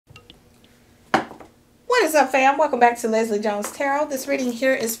What is up, fam? Welcome back to Lesley Jones Tarot. This reading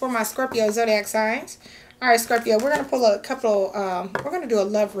here is for my Scorpio zodiac signs. Alright, Scorpio, we're going to pull a couple, we're going to do a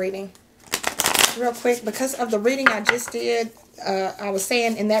love reading real quick. Because of the reading I just did, I was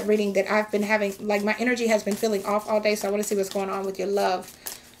saying in that reading that I've been having, like, my energy has been feeling off all day, so I want to see what's going on with your love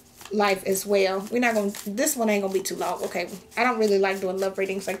life as well. We're not going to, this one ain't going to be too long, okay? I don't really like doing love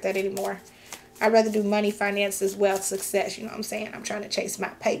readings like that anymore. I'd rather do money, finances, wealth, success, you know what I'm saying? I'm trying to chase my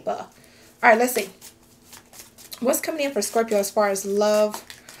paper. Alright, let's see. What's coming in for Scorpio as far as love,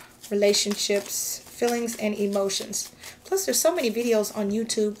 relationships, feelings, and emotions? Plus, there's so many videos on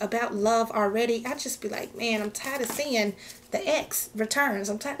YouTube about love already. I just be like, man, I'm tired of seeing the ex returns.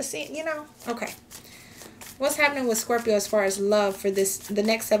 I'm tired of seeing, you know. Okay. What's happening with Scorpio as far as love for the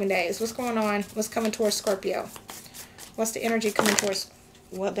next 7 days? What's going on? What's coming towards Scorpio? What's the energy coming towards?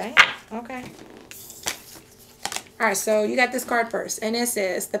 Well, dang. Okay. Alright, so you got this card first, and it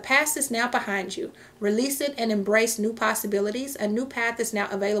says, the past is now behind you. Release it and embrace new possibilities. A new path is now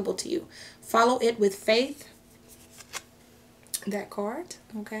available to you. Follow it with faith. That card.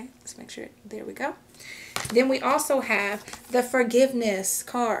 Okay, let's make sure. There we go. Then we also have the forgiveness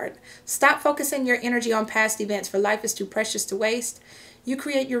card. Stop focusing your energy on past events, for life is too precious to waste. You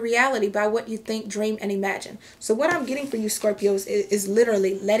create your reality by what you think, dream, and imagine. So what I'm getting for you, Scorpios, is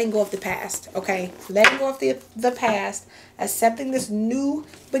literally letting go of the past, okay? Letting go of the past, accepting this new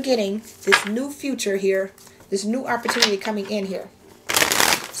beginning, this new future here, this new opportunity coming in here.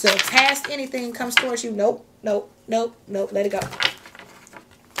 So if past anything comes towards you, nope, nope, nope, nope, let it go.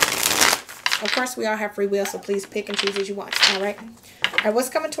 Of course, we all have free will, so please pick and choose as you want, all right? All right, what's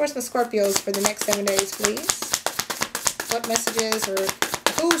coming towards the Scorpios for the next 7 days, please? What messages, or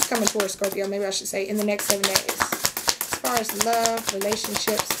who's coming towards Scorpio, maybe I should say, in the next 7 days? As far as love,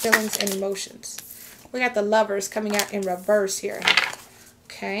 relationships, feelings, and emotions. We got the Lovers coming out in reverse here.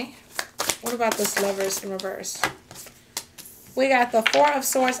 Okay. What about this Lovers in reverse? We got the Four of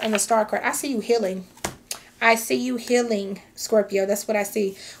Swords and the Star card. I see you healing. I see you healing, Scorpio. That's what I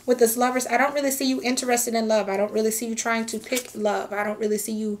see. With this Lovers, I don't really see you interested in love. I don't really see you trying to pick love. I don't really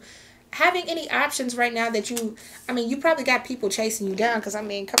see you having any options right now that you, I mean, you probably got people chasing you down, because, I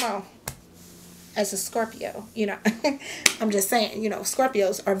mean, come on, as a Scorpio, you know, I'm just saying, you know,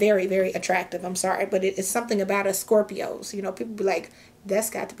 Scorpios are very, very attractive. I'm sorry, but it's something about us Scorpios, you know, people be like, that's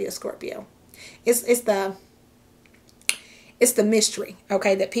got to be a Scorpio. It's the mystery,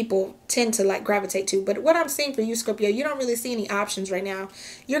 okay, that people tend to like gravitate to. But what I'm seeing for you, Scorpio, you don't really see any options right now.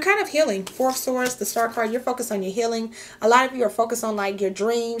 You're kind of healing. Four of Swords, the Star card, you're focused on your healing. A lot of you are focused on like your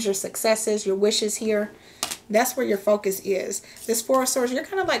dreams, your successes, your wishes here. That's where your focus is. This Four of Swords, you're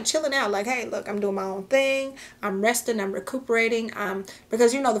kind of like chilling out. Like, hey, look, I'm doing my own thing. I'm resting. I'm recuperating.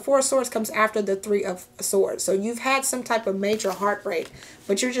 Because, you know, the Four of Swords comes after the Three of Swords. So you've had some type of major heartbreak.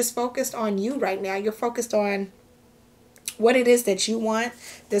 But you're just focused on you right now. You're focused on what it is that you want.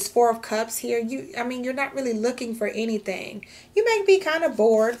 This Four of Cups here, I mean, you're not really looking for anything. You may be kind of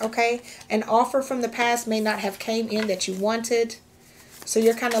bored, okay? An offer from the past may not have came in that you wanted. So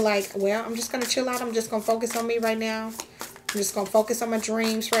you're kind of like, well, I'm just going to chill out. I'm just going to focus on me right now. I'm just going to focus on my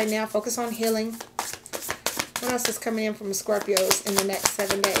dreams right now. Focus on healing. What else is coming in from the Scorpios in the next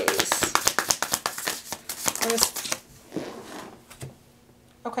 7 days?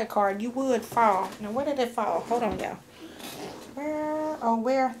 Okay, card, you would fall. Now, where did it fall? Hold on, y'all.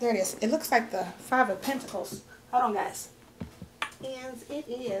 Where? There it is. It looks like the Five of Pentacles. Hold on, guys. And it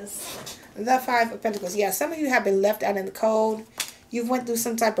is the Five of Pentacles. Yeah, some of you have been left out in the cold. You've went through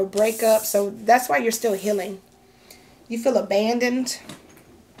some type of breakup, so that's why you're still healing. You feel abandoned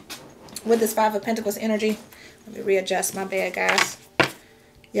with this Five of Pentacles energy. Let me readjust my bad, guys.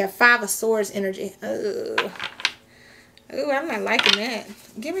 Yeah, Five of Swords energy. Ooh, I'm not liking that.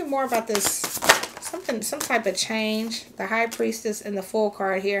 Give me more about this. Some type of change. The High Priestess and the Fool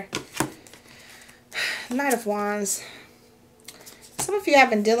card here. Knight of Wands. Some of you have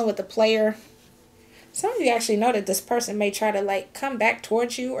been dealing with the player. Some of you actually know that this person may try to like come back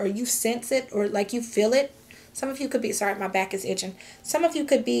towards you, or you sense it, or like you feel it. Some of you could be, sorry, my back is itching. Some of you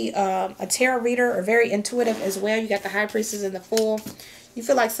could be a tarot reader or very intuitive as well. You got the High Priestess and the Fool. You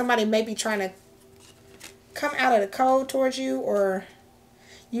feel like somebody may be trying to come out of the cold towards you, or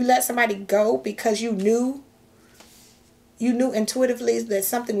you let somebody go because you knew intuitively that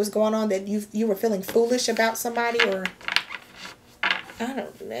something was going on, that you were feeling foolish about somebody, or I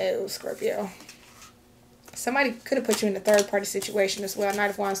don't know, Scorpio. Somebody could have put you in a third-party situation as well. Knight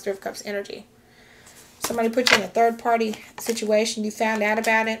of Wands, Three of Cups energy. Somebody put you in a third-party situation. You found out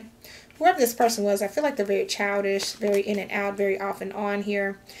about it. Whoever this person was, I feel like they're very childish, very in and out, very off and on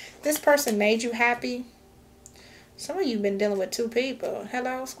here. This person made you happy. Some of you have been dealing with two people.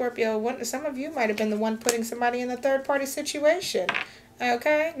 Hello, Scorpio. Some of you might have been the one putting somebody in a third-party situation.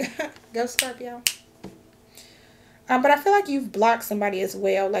 Okay? Go, Scorpio. But I feel like you've blocked somebody as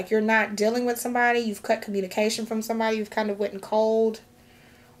well. Like you're not dealing with somebody. You've cut communication from somebody. You've kind of went cold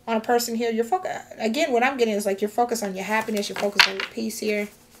on a person here. You're again, what I'm getting is like you're focused on your happiness. You're focused on your peace here.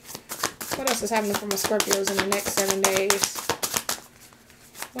 What else is happening for my Scorpios in the next 7 days?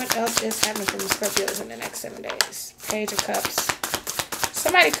 What else is happening for my Scorpios in the next 7 days? Page of Cups.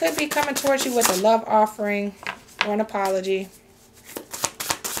 Somebody could be coming towards you with a love offering or an apology.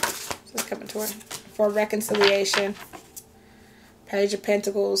 Just coming toward for reconciliation. Page of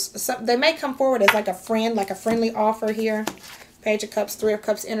Pentacles. They may come forward as like a friend, like a friendly offer here. Page of Cups, Three of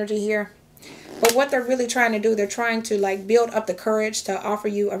Cups energy here. But what they're really trying to do, they're trying to like build up the courage to offer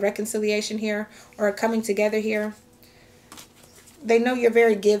you a reconciliation here or a coming together here. They know you're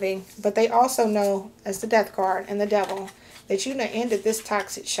very giving, but they also know, as the Death card and the Devil, that you done ended this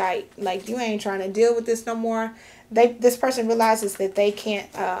toxic shite. Like you ain't trying to deal with this no more. This person realizes that they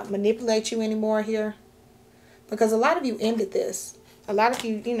can't manipulate you anymore here. Because a lot of you ended this. A lot of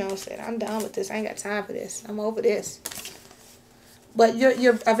you, you know, said, I'm done with this. I ain't got time for this. I'm over this. But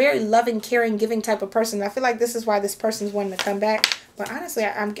you're a very loving, caring, giving type of person. I feel like this is why this person's wanting to come back. But honestly,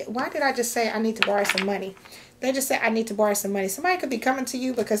 why did I just say I need to borrow some money? They just said I need to borrow some money. Somebody could be coming to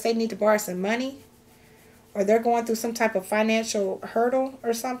you because they need to borrow some money. Or they're going through some type of financial hurdle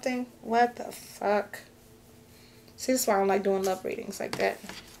or something. What the fuck? See, this is why I don't like doing love readings like that.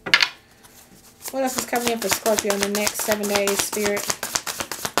 What else is coming in for Scorpio in the next 7 days, Spirit?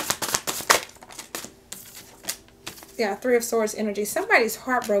 Yeah, Three of Swords energy. Somebody's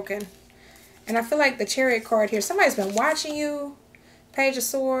heartbroken. And I feel like the Chariot card here. Somebody's been watching you. Page of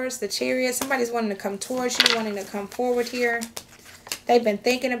Swords, the Chariot. Somebody's wanting to come towards you, wanting to come forward here. They've been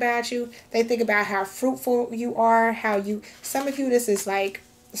thinking about you. They think about how fruitful you are, how you... Some of you, this is like...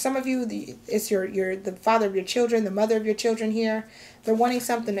 Some of you, it's the father of your children, the mother of your children here. They're wanting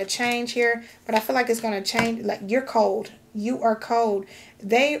something to change here. But I feel like it's going to change. Like, you're cold. You are cold.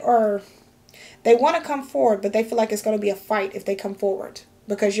 They want to come forward, but they feel like it's going to be a fight if they come forward.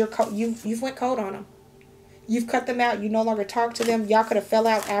 Because you're cold. You've went cold on them. You've cut them out. You no longer talk to them. Y'all could have fell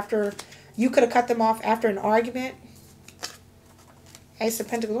out after... You could have cut them off after an argument. Ace of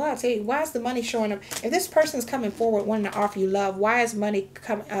Pentacles. Well, I'll tell you, why is the money showing up? If this person's coming forward wanting to offer you love, why is money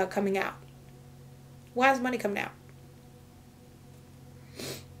coming out? Why is money coming out?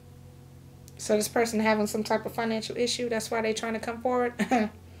 So this person having some type of financial issue, that's why they're trying to come forward.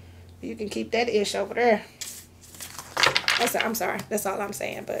 You can keep that ish over there. I'm sorry. That's all I'm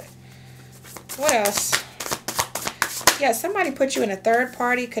saying. But what else? Yeah, somebody put you in a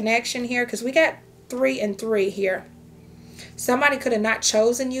third-party connection here because we got 3 and 3 here. Somebody could have not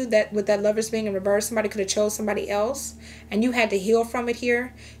chosen you, that with that Lovers being in reverse. Somebody could have chose somebody else, and you had to heal from it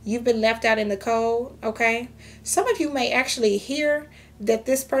here. You've been left out in the cold, okay? Some of you may actually hear that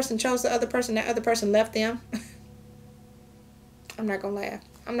this person chose the other person, that other person left them. I'm not going to laugh.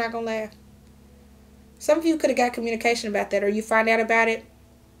 I'm not going to laugh. Some of you could have got communication about that, or you find out about it.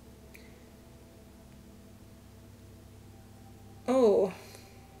 Oh.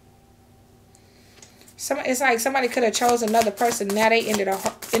 It's like somebody could have chose another person. Now they ended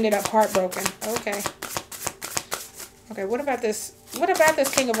up heartbroken. Okay. Okay, what about this? What about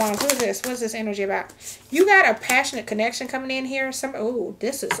this King of Wands? What is this? What is this energy about? You got a passionate connection coming in here. Oh,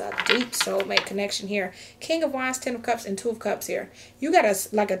 this is a deep soulmate connection here. King of Wands, 10 of Cups, and 2 of Cups here. You got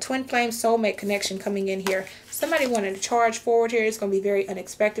like a twin flame soulmate connection coming in here. Somebody wanting to charge forward here. It's going to be very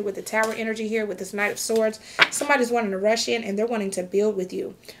unexpected with the Tower energy here with this Knight of Swords. Somebody's wanting to rush in and they're wanting to build with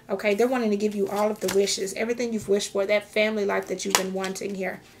you. Okay, they're wanting to give you all of the wishes. Everything you've wished for. That family life that you've been wanting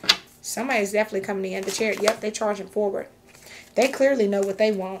here. Somebody's definitely coming in. The Chariot. Yep, they're charging forward. They clearly know what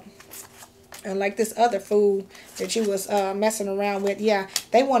they want. And like this other fool that you was messing around with. Yeah,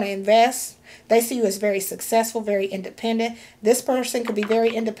 they want to invest. They see you as very successful, very independent. This person could be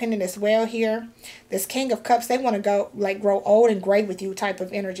very independent as well here. This King of Cups, they want to go like grow old and gray with you type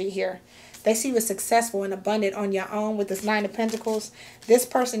of energy here. They see you as successful and abundant on your own with this 9 of Pentacles. This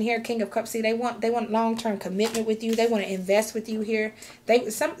person here, King of Cups, see, they want long-term commitment with you. They want to invest with you here.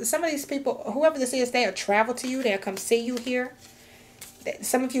 Some of these people, whoever this is, they'll travel to you. They'll come see you here.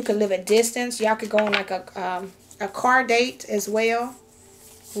 Some of you could live at distance. Y'all could go on like a car date as well.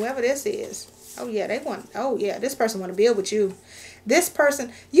 Whoever this is. Oh yeah, this person want to build with you. This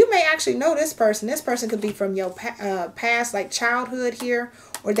person, you may actually know this person. This person could be from your past, like childhood here.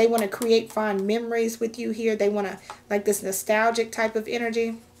 Or they want to create fond memories with you here. They want to, like this nostalgic type of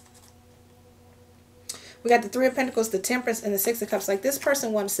energy. We got the 3 of Pentacles, the Temperance, and the 6 of Cups. Like this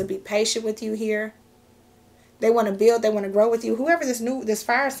person wants to be patient with you here. They want to build. They want to grow with you. Whoever this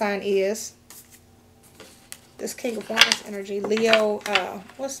fire sign is, this King of Wands energy, Leo,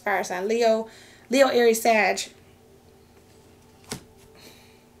 what's fire sign? Leo, Aries, Sag.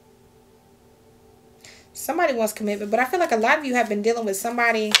 Somebody wants commitment, but I feel like a lot of you have been dealing with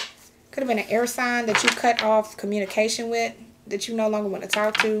somebody, could have been an air sign that you cut off communication with, that you no longer want to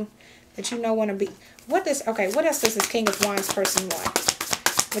talk to, that you no want to be. What else does this King of Wands person want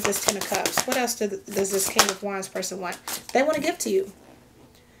with this Ten of Cups? What else does this King of Wands person want? They want to give to you.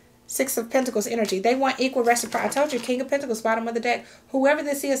 Six of Pentacles energy. They want equal reciprocity. I told you, King of Pentacles, bottom of the deck. Whoever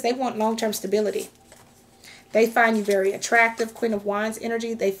this is, they want long-term stability. They find you very attractive. Queen of Wands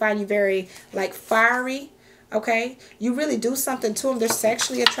energy. They find you very, like, fiery. Okay? You really do something to them. They're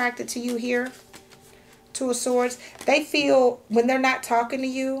sexually attracted to you here. Two of Swords. They feel, when they're not talking to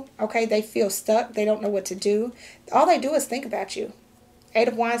you, okay, they feel stuck. They don't know what to do. All they do is think about you. Eight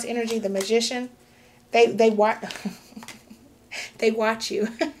of Wands energy. The Magician. They watch. They watch you.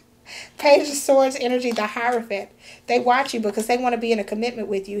 Page of Swords energy, the Hierophant. They watch you because they want to be in a commitment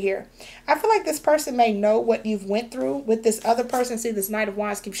with you here. I feel like this person may know what you've went through with this other person. See, this Knight of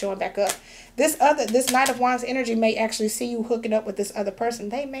Wands keeps showing back up. This Knight of Wands energy may actually see you hooking up with this other person.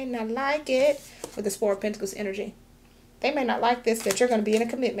 They may not like it with this Four of Pentacles energy. They may not like this, that you're going to be in a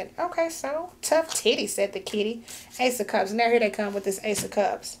commitment. Okay, so tough titty, said the kitty. Ace of Cups. Now here they come with this Ace of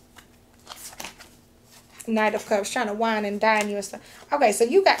Cups. Knight of Cups, trying to wine and dine you and stuff. Okay, so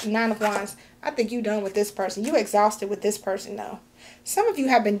you got Nine of Wands. I think you're done with this person. You exhausted with this person now. Some of you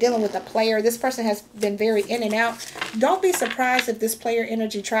have been dealing with a player. This person has been very in and out. Don't be surprised if this player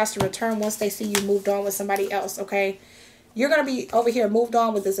energy tries to return once they see you moved on with somebody else, okay? You're going to be over here moved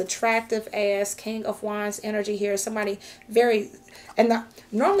on with this attractive ass King of Wands energy here. Somebody very,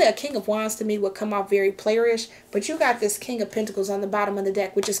 normally a King of Wands to me would come off very playerish, but you got this King of Pentacles on the bottom of the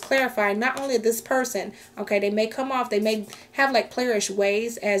deck, which is clarifying not only this person, okay, they may come off, they may have like playerish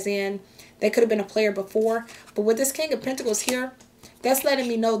ways, as in they could have been a player before, but with this King of Pentacles here, that's letting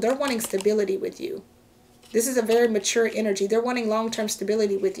me know they're wanting stability with you. This is a very mature energy. They're wanting long-term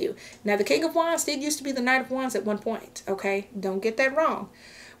stability with you. Now, the King of Wands did used to be the Knight of Wands at one point, okay? Don't get that wrong.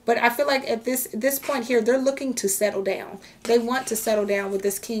 But I feel like at this point here, they're looking to settle down. They want to settle down with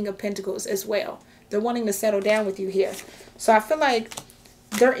this King of Pentacles as well. They're wanting to settle down with you here. So I feel like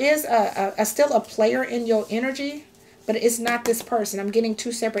there is still a player in your energy, but it's not this person. I'm getting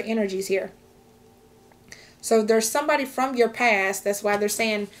two separate energies here. So there's somebody from your past. That's why they're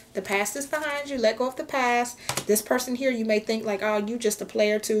saying the past is behind you. Let go of the past. This person here, you may think like, oh, you just a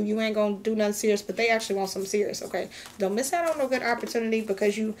player too. You ain't going to do nothing serious. But they actually want something serious, okay? Don't miss out on no good opportunity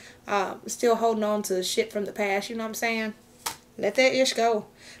because you still holding on to shit from the past. You know what I'm saying? Let that ish go.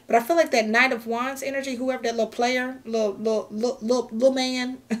 But I feel like that Knight of Wands energy, whoever that little player, little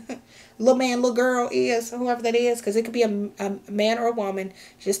man, little girl is, whoever that is, because it could be a man or a woman,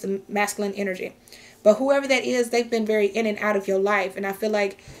 just a masculine energy. But whoever that is, they've been very in and out of your life. And I feel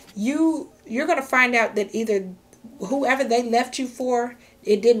like you're going to find out that either whoever they left you for,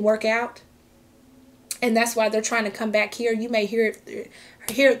 it didn't work out. And that's why they're trying to come back here. You may hear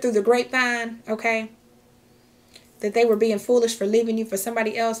it through the grapevine, okay? That they were being foolish for leaving you for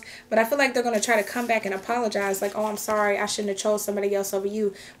somebody else. But I feel like they're going to try to come back and apologize. Like, oh, I'm sorry. I shouldn't have chose somebody else over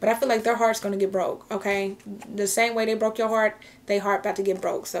you. But I feel like their heart's going to get broke, okay? The same way they broke your heart, their heart about to get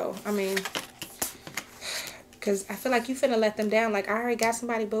broke. So, I mean, because I feel like you finna let them down. Like, I already got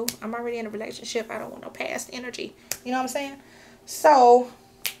somebody, boo. I'm already in a relationship. I don't want no past energy. You know what I'm saying? So,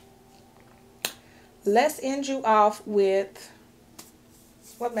 let's end you off with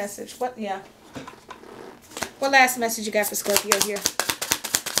what message? What last message you got for Scorpio here?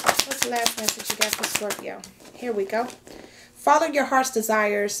 What's the last message you got for Scorpio? Here we go. Follow your heart's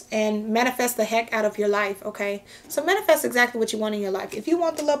desires and manifest the heck out of your life, okay? So manifest exactly what you want in your life. If you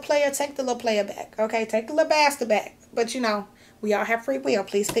want the little player, take the little player back, okay? Take the little bastard back. But, you know, we all have free will.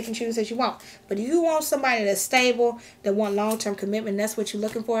 Please pick and choose as you want. But if you want somebody that's stable, that want long-term commitment, that's what you're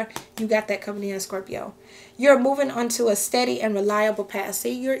looking for, you got that coming in, Scorpio. You're moving onto a steady and reliable path.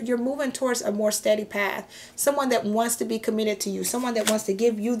 See, you're moving towards a more steady path. Someone that wants to be committed to you. Someone that wants to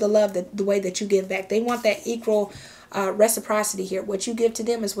give you the love the way that you give back. They want that equal reciprocity here. What you give to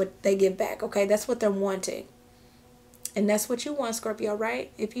them is what they give back, okay? That's what they're wanting. And that's what you want, Scorpio,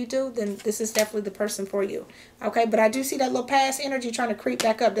 right? If you do, then this is definitely the person for you. Okay, but I do see that little past energy trying to creep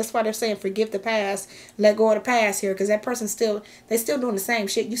back up. That's why they're saying forgive the past, let go of the past here. Because that person's they're still doing the same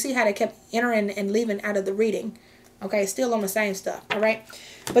shit. You see how they kept entering and leaving out of the reading. Okay, still on the same stuff, all right?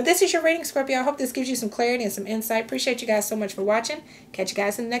 But this is your reading, Scorpio. I hope this gives you some clarity and some insight. Appreciate you guys so much for watching. Catch you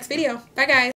guys in the next video. Bye, guys.